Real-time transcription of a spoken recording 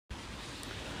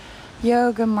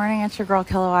Yo, good morning. It's your girl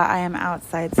Kilowatt. I am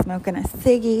outside smoking a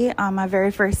ciggy on my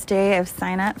very first day of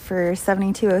sign up for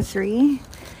 7203.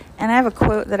 And I have a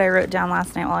quote that I wrote down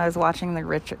last night while I was watching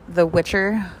The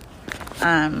Witcher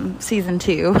season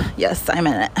 2. Yes, I'm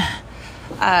in it.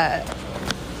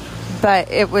 But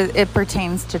it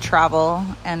pertains to travel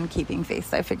and keeping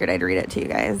faith, so I figured I'd read it to you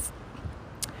guys.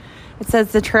 It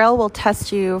says, the trail will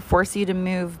test you, force you to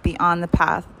move beyond the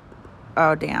path.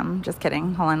 Oh, damn. Just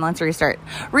kidding. Hold on. Let's restart.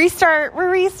 Restart. We're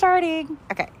restarting.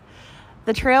 Okay.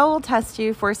 The trail will test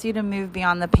you, force you to move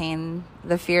beyond the pain,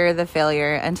 the fear, the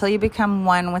failure, until you become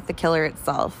one with the killer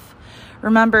itself.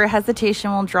 Remember,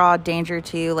 hesitation will draw danger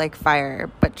to you like fire,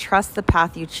 but trust the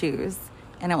path you choose,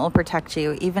 and it will protect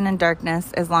you, even in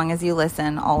darkness, as long as you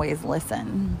listen, always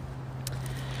listen.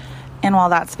 And while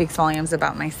that speaks volumes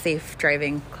about my safe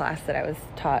driving class that I was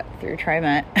taught through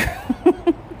Curtailment,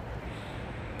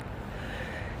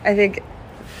 I think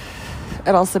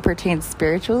it also pertains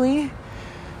spiritually.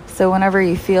 So whenever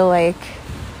you feel like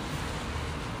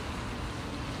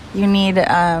you need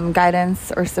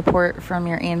guidance or support from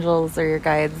your angels or your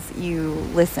guides, you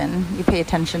listen. You pay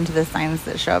attention to the signs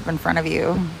that show up in front of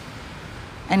you.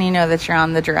 And you know that you're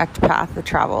on the direct path of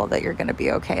travel, that you're going to be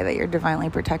okay, that you're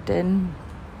divinely protected.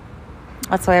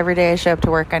 That's why every day I show up to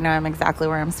work, I know I'm exactly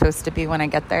where I'm supposed to be when I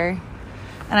get there.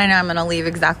 And I know I'm going to leave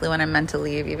exactly when I'm meant to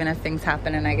leave, even if things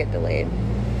happen and I get delayed.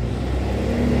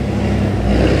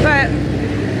 But,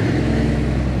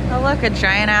 oh look, a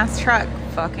giant ass truck.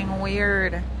 Fucking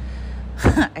weird.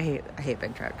 I hate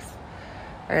big trucks.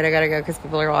 All right, I got to go because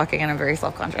people are walking and I'm very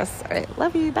self-conscious. All right,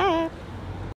 love you. Bye.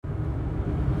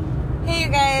 Hey, you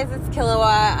guys, it's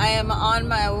Kilowatt. I am on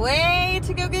my way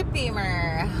to go get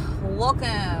Beamer.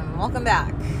 Welcome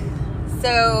back.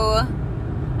 So,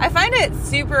 I find it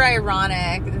super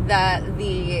ironic that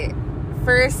the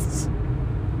first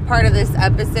part of this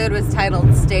episode was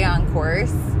titled Stay on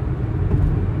Course,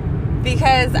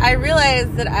 because I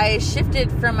realized that I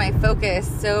shifted from my focus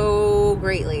so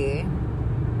greatly.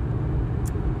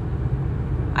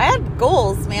 I had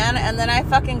goals, man, and then I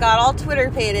fucking got all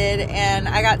Twitter-pated and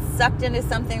I got sucked into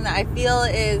something that I feel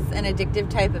is an addictive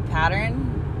type of pattern.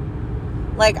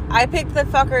 Like, I picked the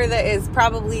fucker that is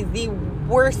probably the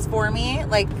worst for me.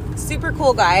 Like, super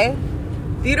cool guy,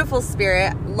 beautiful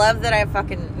spirit, love that I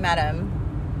fucking met him.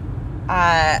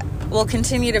 We'll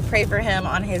continue to pray for him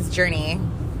on his journey.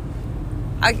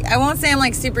 I won't say I'm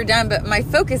like super dumb, but my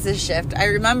focus is shift. I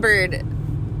remembered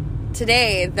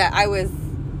today that I was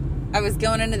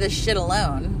going into this shit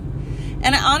alone.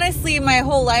 And honestly, my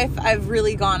whole life I've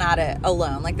really gone at it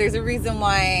alone. Like, there's a reason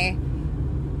why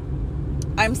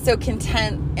I'm so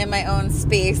content in my own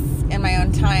space, in my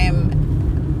own time,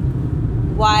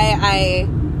 why I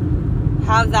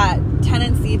have that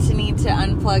tendency to need to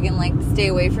unplug and like stay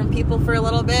away from people for a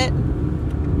little bit.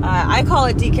 I call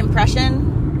it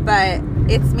decompression, but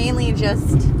it's mainly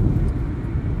just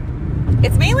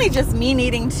me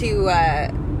needing to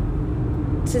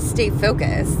stay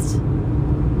focused,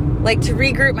 like to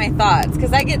regroup my thoughts,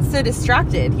 because I get so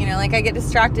distracted, like I get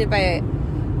distracted by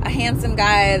a handsome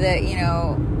guy that,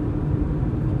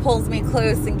 pulls me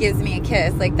close and gives me a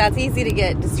kiss. Like, that's easy to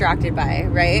get distracted by,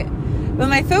 right? But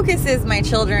my focus is my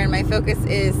children. My focus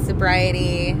is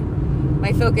sobriety.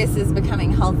 My focus is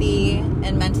becoming healthy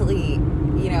and mentally,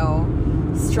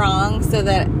 strong, so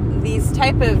that these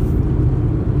type of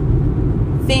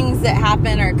things that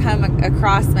happen or come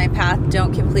across my path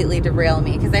don't completely derail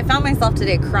me. Because I found myself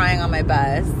today crying on my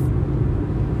bus.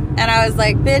 And I was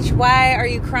like, bitch, why are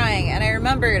you crying? And I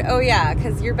remembered, oh yeah,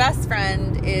 because your best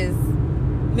friend is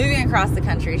moving across the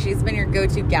country. She's been your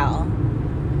go-to gal.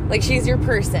 Like, she's your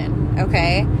person,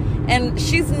 okay? And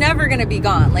she's never going to be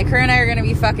gone. Like, her and I are going to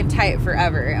be fucking tight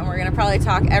forever. And we're going to probably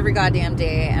talk every goddamn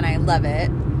day. And I love it.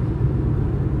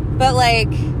 But,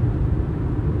 like,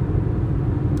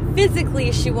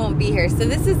 physically, she won't be here. So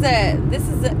this is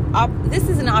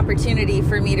an opportunity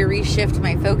for me to reshift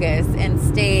my focus and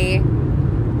stay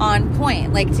on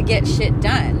point, like to get shit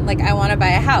done. Like, I want to buy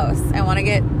a house. I want to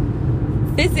get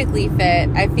physically fit.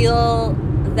 I feel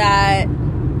that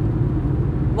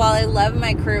while I love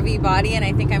my curvy body and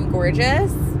I think I'm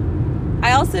gorgeous,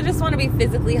 I also just want to be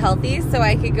physically healthy so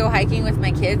I could go hiking with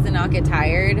my kids and not get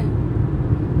tired.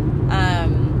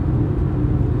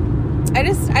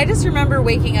 I just remember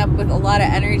waking up with a lot of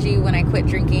energy when I quit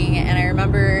drinking, and I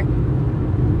remember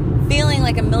feeling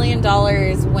like $1 million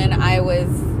when I was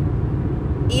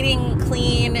eating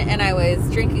clean and I was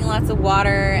drinking lots of water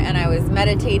and I was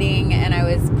meditating and I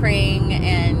was praying,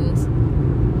 and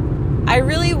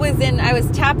I was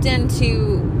tapped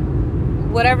into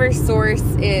whatever source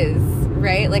is,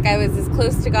 right? Like, I was as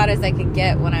close to God as I could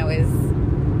get when I was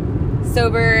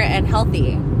sober and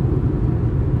healthy.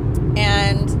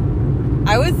 And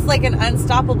I was like an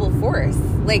unstoppable force.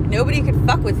 Like, nobody could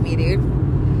fuck with me, dude.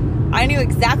 I knew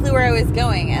exactly where I was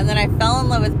going. And then I fell in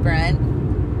love with Brent.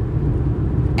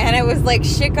 And it was like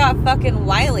shit got fucking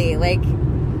wily. Like,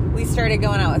 we started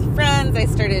going out with friends. I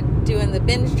started doing the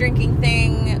binge drinking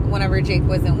thing whenever Jake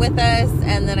wasn't with us.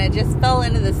 And then I just fell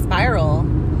into the spiral.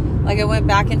 Like, I went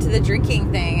back into the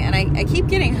drinking thing. And I keep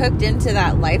getting hooked into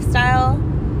that lifestyle.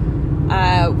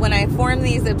 When I form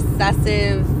these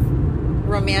obsessive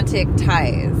romantic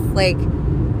ties. Like,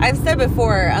 I've said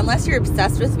before, unless you're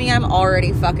obsessed with me, I'm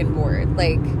already fucking bored.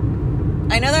 Like,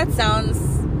 I know that sounds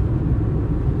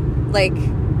like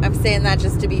I'm saying that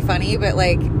just to be funny, but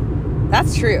like,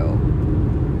 that's true.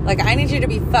 Like, I need you to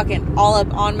be fucking all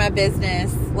up on my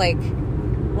business, like,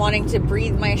 wanting to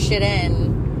breathe my shit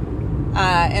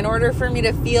in order for me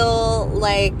to feel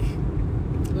like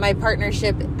my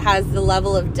partnership has the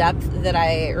level of depth that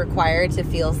I require to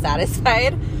feel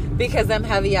satisfied, because I'm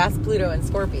heavy ass Pluto and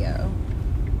Scorpio.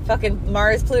 Fucking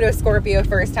Mars, Pluto, Scorpio,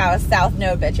 first house, South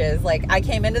node, bitches. Like, I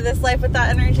came into this life with that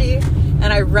energy and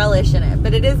I relish in it,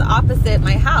 but it is opposite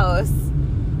my house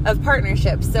of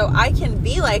partnership. So I can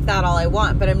be like that all I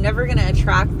want, but I'm never going to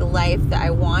attract the life that I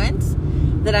want,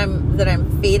 that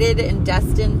I'm fated and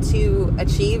destined to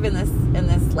achieve in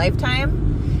this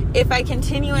lifetime, if I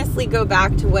continuously go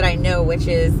back to what I know, which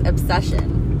is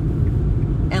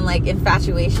obsession and like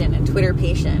infatuation and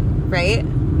Twitterpation, right?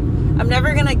 I'm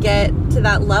never going to get to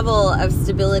that level of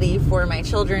stability for my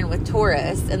children with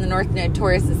Taurus, and the North Node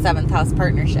Taurus is 7th house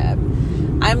partnership.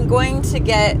 I'm going to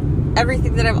get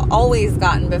everything that I've always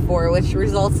gotten before, which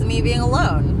results in me being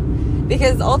alone.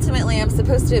 Because ultimately I'm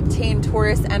supposed to obtain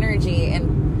Taurus energy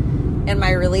in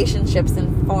my relationships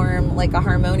and form like a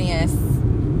harmonious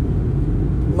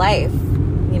life,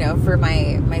 you know, for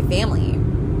my family.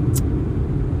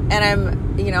 And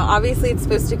I'm, you know, obviously it's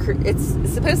supposed to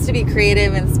be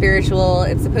creative and spiritual.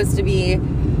 It's supposed to be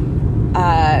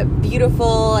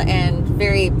beautiful and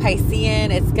very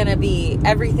Piscean. It's going to be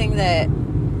everything that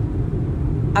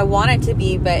I want it to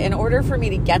be, but in order for me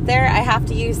to get there, I have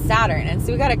to use Saturn. And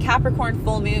so we got a Capricorn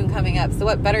full moon coming up. So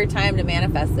what better time to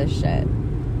manifest this shit?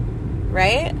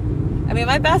 Right? I mean,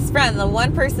 my best friend, the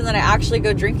one person that I actually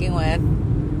go drinking with,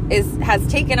 has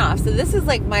taken off. So this is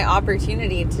like my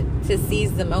opportunity to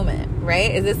seize the moment, right?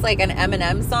 Is this like an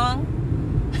Eminem song?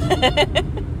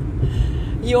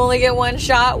 You only get one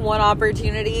shot, one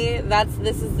opportunity.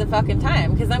 This is the fucking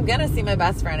time, because I'm gonna see my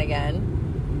best friend again.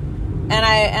 And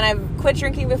I've quit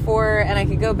drinking before, and I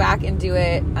could go back and do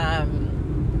it.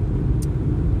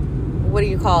 What do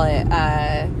you call it?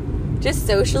 Just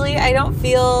socially. I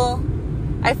feel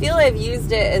I've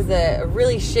used it as a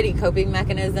really shitty coping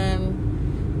mechanism.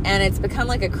 And it's become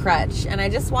like a crutch. And I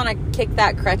just want to kick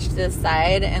that crutch to the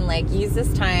side and like use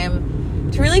this time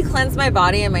to really cleanse my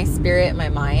body and my spirit and my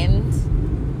mind.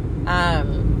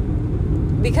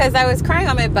 Because I was crying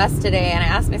on my bus today, and I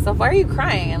asked myself, why are you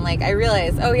crying? And like, I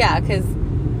realized, oh yeah, because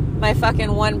my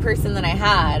fucking one person that I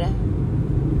had.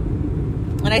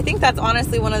 And I think that's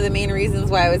honestly one of the main reasons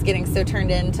why I was getting so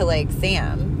turned into like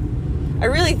Sam. I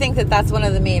really think that that's one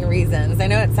of the main reasons. I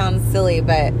know it sounds silly,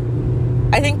 but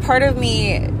I think part of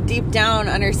me deep down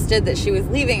understood that she was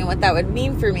leaving and what that would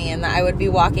mean for me, and that I would be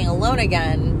walking alone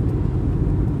again.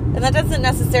 And that doesn't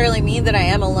necessarily mean that I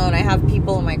am alone. I have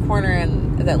people in my corner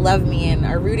and that love me and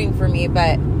are rooting for me.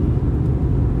 But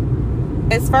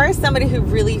as far as somebody who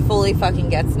really fully fucking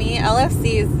gets me,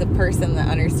 LFC is the person that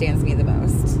understands me the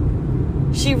most.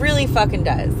 She really fucking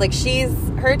does. Like,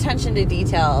 her attention to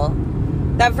detail,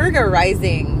 that Virgo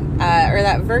rising, or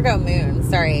that Virgo moon,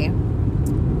 sorry,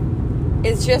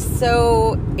 is just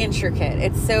so intricate.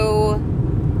 It's so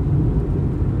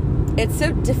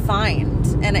defined,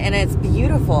 and it's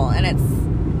beautiful, and it's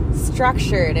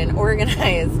structured and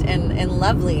organized and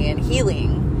lovely and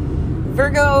healing.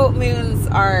 Virgo moons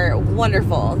are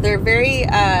wonderful. They're very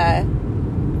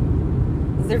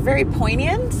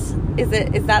poignant. Is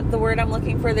that the word I'm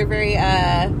looking for? They're very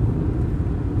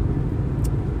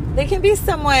they can be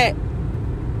somewhat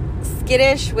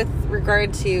skittish with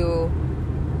regard to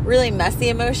really messy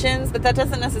emotions, but that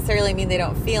doesn't necessarily mean they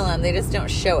don't feel them. They just don't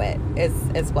show it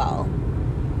as well.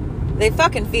 They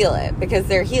fucking feel it because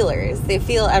they're healers. They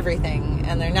feel everything,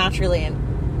 and they're naturally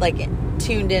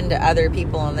tuned into other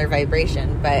people and their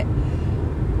vibration. But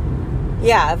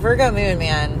yeah, Virgo moon,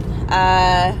 man.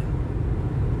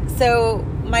 So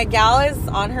my gal is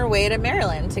on her way to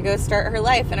Maryland to go start her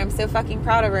life, and I'm so fucking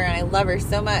proud of her, and I love her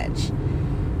so much.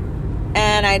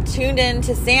 And I tuned in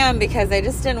to Sam because I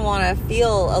just didn't want to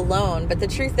feel alone. But the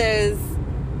truth is,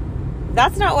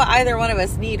 that's not what either one of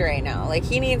us need right now. Like,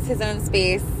 he needs his own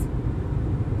space.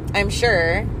 I'm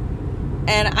sure.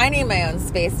 And I need my own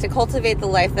space to cultivate the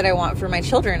life that I want for my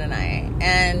children and I.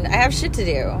 And I have shit to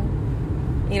do.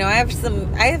 You know, I have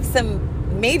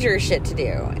some major shit to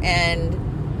do. And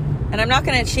I'm not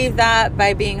going to achieve that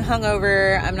by being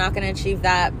hungover. I'm not going to achieve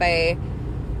that by,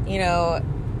 you know,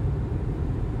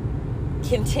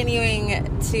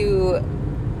 continuing to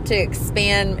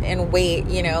expand in weight.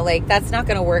 You know, like, that's not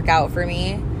going to work out for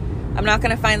me. I'm not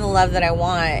going to find the love that I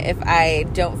want if I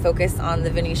don't focus on the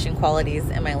Venetian qualities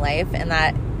in my life. And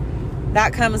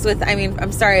that comes with, I mean,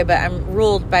 I'm sorry, but I'm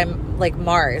ruled by, like,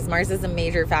 Mars. Mars is a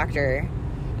major factor.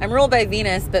 I'm ruled by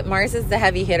Venus, but Mars is the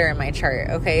heavy hitter in my chart,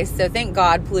 okay? So thank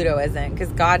God Pluto isn't, because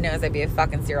God knows I'd be a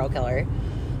fucking serial killer.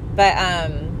 But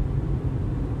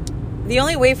the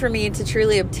only way for me to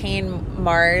truly obtain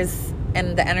Mars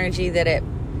and the energy that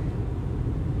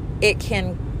it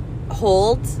can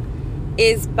hold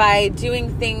is by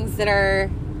doing things that are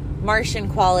Martian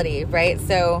quality, right?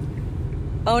 So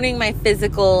owning my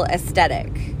physical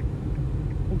aesthetic,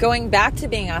 going back to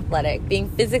being athletic, being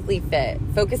physically fit,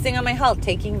 focusing on my health,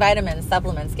 taking vitamins,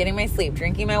 supplements, getting my sleep,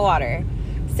 drinking my water,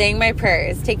 saying my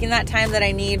prayers, taking that time that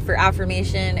I need for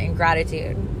affirmation and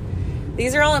gratitude.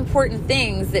 These are all important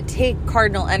things that take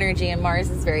cardinal energy, and Mars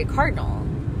is very cardinal.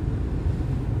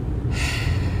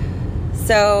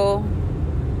 So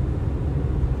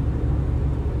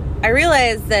I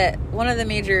realized that one of the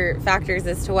major factors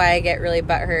as to why I get really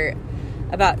butthurt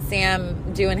about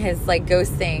Sam doing his, like,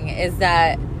 ghost thing is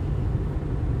that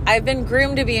I've been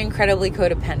groomed to be incredibly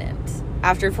codependent.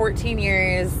 After 14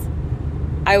 years,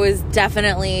 I was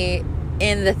definitely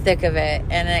in the thick of it,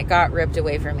 and it got ripped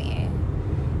away from me.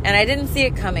 And I didn't see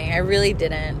it coming. I really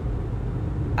didn't.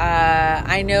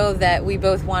 I know that we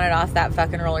both wanted off that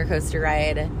fucking roller coaster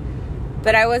ride,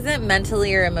 but I wasn't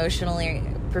mentally or emotionally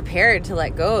prepared to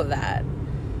let go of that.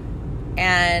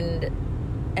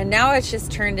 And now it's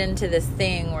just turned into this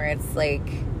thing where it's like,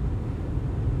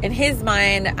 in his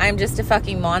mind, I'm just a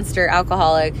fucking monster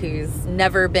alcoholic who's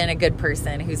never been a good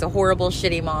person, who's a horrible,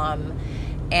 shitty mom,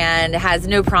 and has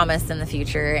no promise in the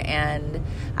future. And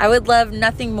I would love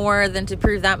nothing more than to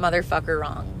prove that motherfucker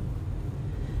wrong.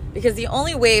 Because the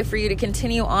only way for you to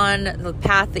continue on the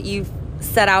path that you've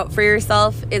set out for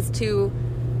yourself is to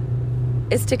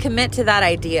commit to that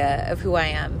idea of who I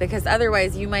am. Because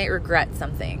otherwise you might regret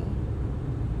something.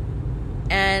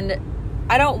 And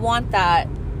I don't want that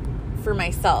for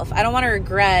myself. I don't want to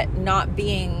regret not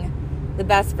being the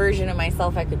best version of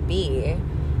myself I could be,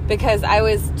 because I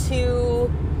was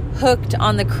too hooked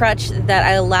on the crutch that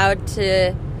I allowed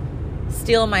to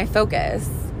steal my focus.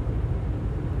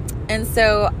 And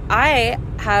so I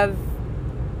have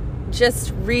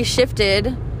just reshifted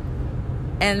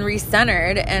and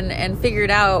recentered and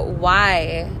figured out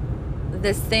why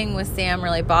this thing with Sam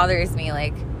really bothers me.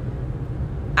 Like,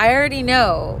 I already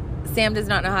know Sam does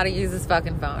not know how to use his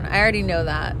fucking phone. I already know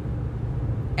that.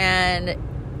 And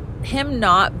him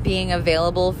not being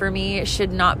available for me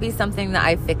should not be something that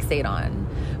I fixate on.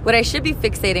 What I should be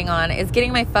fixating on is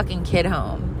getting my fucking kid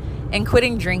home and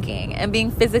quitting drinking and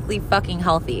being physically fucking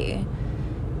healthy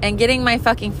and getting my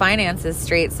fucking finances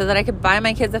straight so that I could buy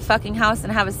my kids a fucking house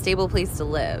and have a stable place to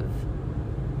live.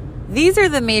 These are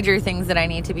the major things that I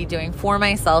need to be doing for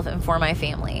myself and for my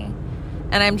family.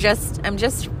 And I'm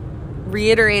just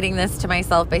reiterating this to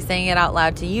myself by saying it out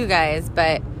loud to you guys,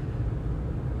 but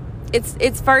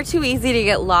it's far too easy to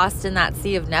get lost in that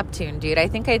sea of Neptune, dude. I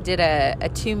think I did a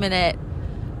 2-minute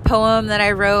poem that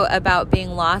I wrote about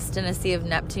being lost in a sea of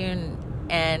Neptune,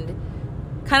 and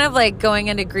kind of like going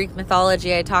into Greek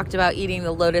mythology, I talked about eating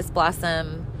the lotus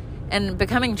blossom and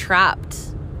becoming trapped,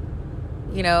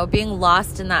 you know, being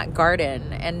lost in that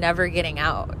garden and never getting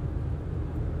out.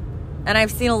 And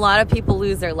I've seen a lot of people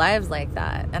lose their lives like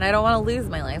that. And I don't want to lose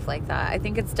my life like that. I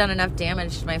think it's done enough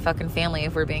damage to my fucking family,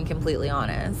 if we're being completely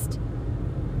honest.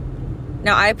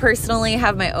 Now, I personally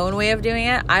have my own way of doing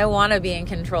it. I want to be in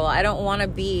control. I don't want to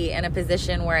be in a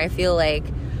position where I feel like,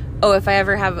 oh, if I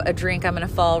ever have a drink, I'm going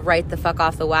to fall right the fuck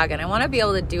off the wagon. I want to be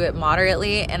able to do it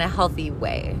moderately in a healthy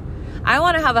way. I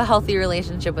want to have a healthy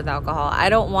relationship with alcohol. I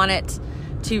don't want it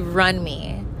to run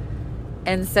me.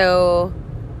 And so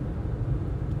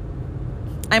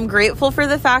I'm grateful for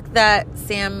the fact that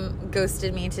Sam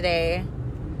ghosted me today.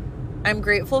 I'm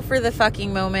grateful for the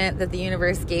fucking moment that the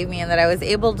universe gave me and that I was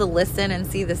able to listen and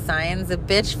see the signs of,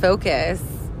 bitch, focus.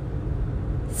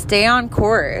 Stay on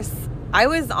course. I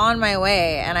was on my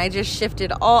way and I just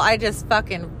shifted I just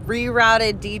fucking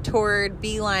rerouted, detoured,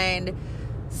 beelined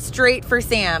straight for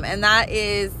Sam. And that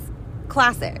is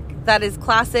classic. that is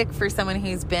classic for someone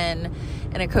who's been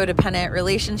in a codependent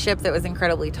relationship that was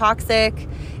incredibly toxic.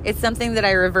 It's something that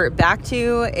I revert back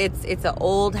to. It's an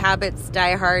old habits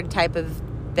die hard type of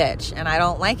bitch, and I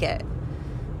don't like it.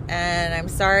 And I'm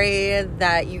sorry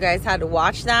that you guys had to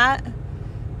watch that,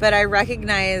 but I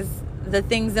recognize the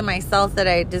things in myself that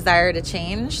I desire to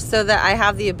change so that I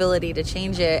have the ability to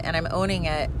change it, and I'm owning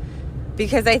it,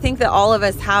 because I think that all of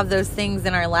us have those things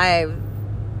in our life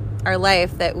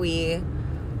that we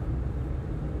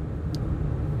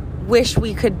wish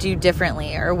we could do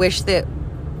differently, or wish that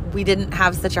we didn't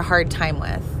have such a hard time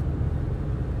with.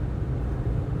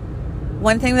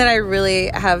 One thing that I really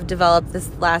have developed this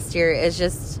last year is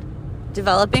just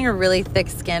developing a really thick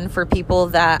skin for people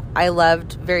that I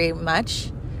loved very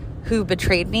much who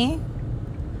betrayed me.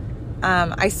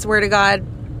 I swear to God,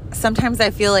 sometimes I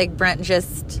feel like Brent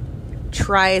just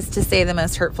tries to say the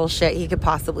most hurtful shit he could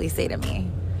possibly say to me.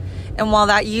 And while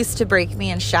that used to break me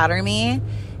and shatter me,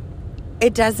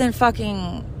 it doesn't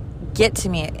fucking get to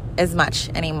me as much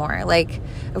anymore. Like,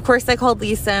 of course, I called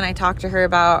Lisa and I talked to her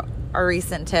about our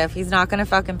recent tiff. He's not going to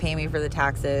fucking pay me for the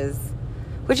taxes,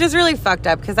 which is really fucked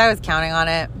up because I was counting on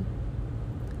it.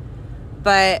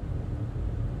 But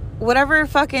whatever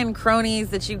fucking cronies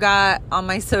that you got on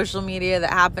my social media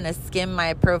that happen to skim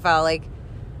my profile, like,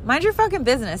 mind your fucking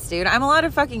business, dude. I'm allowed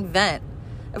to fucking vent.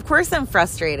 Of course I'm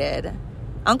frustrated.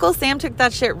 Uncle Sam took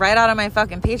that shit right out of my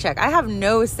fucking paycheck. I have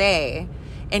no say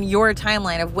in your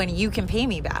timeline of when you can pay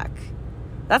me back.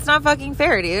 That's not fucking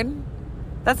fair, dude.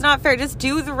 That's not fair. Just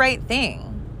do the right thing.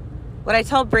 What I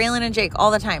tell Braylon and Jake all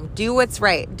the time, do what's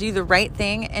right. Do the right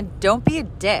thing and don't be a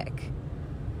dick.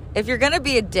 If you're going to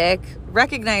be a dick,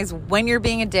 recognize when you're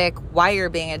being a dick, why you're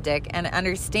being a dick, and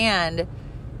understand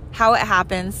how it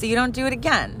happens so you don't do it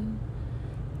again.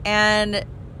 And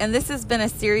this has been a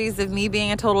series of me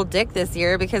being a total dick this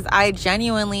year because I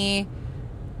genuinely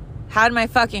had my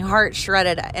fucking heart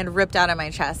shredded and ripped out of my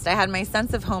chest. I had my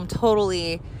sense of home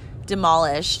totally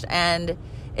demolished, and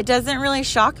it doesn't really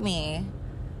shock me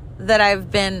that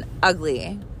I've been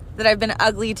ugly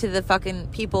to the fucking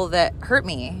people that hurt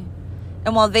me.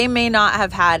 And while they may not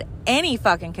have had any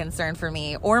fucking concern for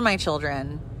me or my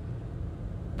children,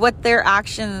 what their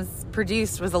actions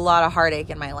produced was a lot of heartache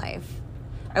in my life.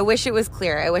 I wish it was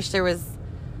clear. I wish there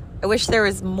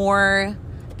was more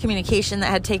communication that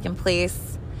had taken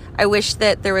place. I wish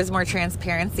that there was more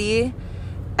transparency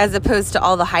as opposed to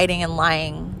all the hiding and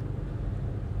lying.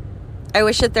 I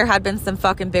wish that there had been some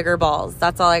fucking bigger balls.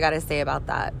 That's all I got to say about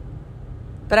that.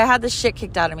 But I had the shit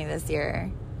kicked out of me this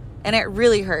year. And it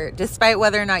really hurt, despite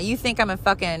whether or not you think I'm a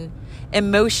fucking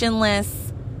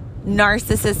emotionless,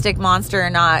 narcissistic monster or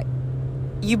not.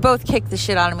 You both kicked the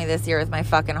shit out of me this year with my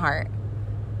fucking heart.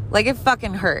 Like, it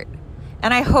fucking hurt.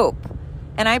 And I hope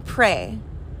and I pray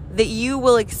that you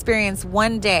will experience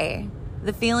one day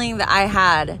the feeling that I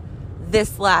had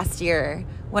this last year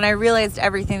when I realized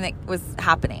everything that was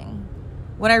happening.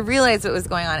 When I realized what was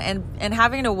going on. And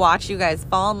having to watch you guys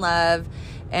fall in love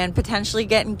and potentially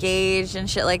get engaged and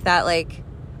shit like that. Like,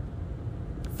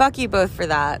 fuck you both for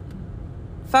that.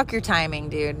 Fuck your timing,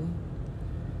 dude.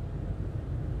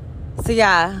 So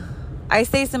yeah, I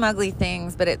say some ugly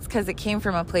things, but it's because it came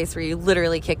from a place where you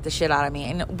literally kicked the shit out of me.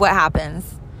 And what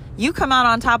happens? You come out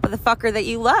on top of the fucker that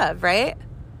you love, right?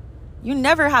 You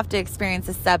never have to experience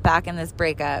a setback in this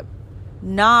breakup.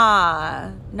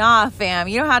 Nah, fam.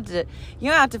 You don't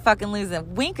have to fucking lose a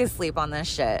wink of sleep on this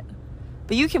shit.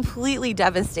 But you completely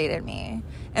devastated me.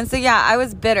 And so yeah, I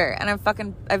was bitter and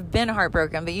I've been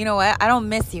heartbroken, but you know what? I don't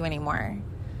miss you anymore.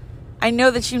 I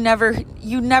know that you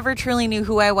never truly knew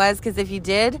who I was, because if you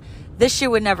did, this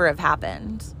shit would never have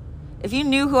happened. If you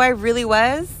knew who I really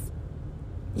was,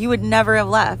 you would never have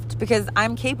left, because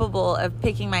I'm capable of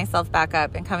picking myself back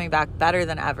up and coming back better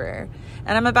than ever.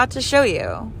 And I'm about to show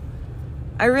you.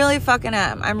 I really fucking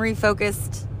am. I'm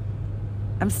refocused.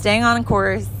 I'm staying on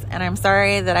course, and I'm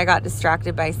sorry that I got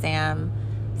distracted by Sam.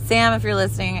 Sam, if you're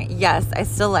listening, yes, I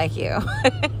still like you.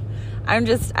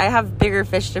 I have bigger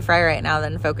fish to fry right now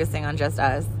than focusing on just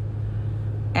us.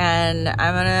 And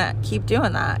I'm going to keep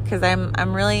doing that because I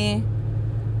really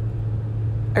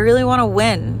want to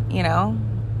win, you know?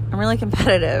 I'm really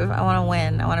competitive. I want to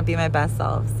win. I want to be my best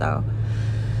self. So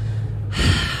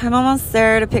I'm almost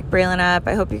there to pick Braylon up.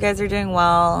 I hope you guys are doing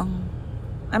well.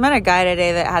 I met a guy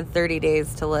today that had 30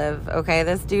 days to live, okay?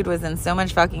 This dude was in so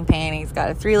much fucking pain. He's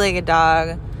got a 3-legged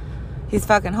dog. He's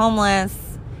fucking homeless.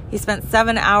 He spent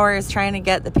 7 hours trying to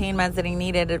get the pain meds that he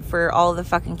needed for all the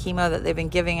fucking chemo that they've been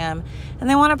giving him. And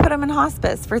they want to put him in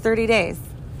hospice for 30 days.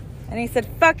 And he said,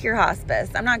 fuck your hospice.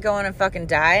 I'm not going to fucking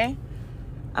die.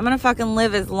 I'm going to fucking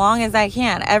live as long as I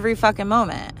can, every fucking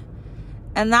moment.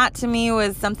 And that to me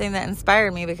was something that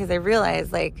inspired me, because I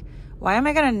realized, like, why am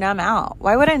I going to numb out?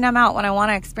 Why would I numb out when I want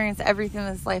to experience everything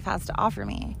this life has to offer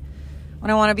me? When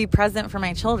I want to be present for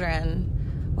my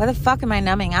children, why the fuck am I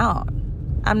numbing out?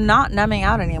 I'm not numbing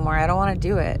out anymore. I don't want to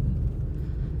do it.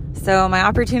 So my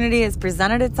opportunity has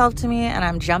presented itself to me, and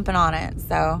I'm jumping on it.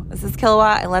 So this is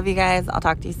Kilowatt. I love you guys. I'll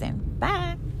talk to you soon.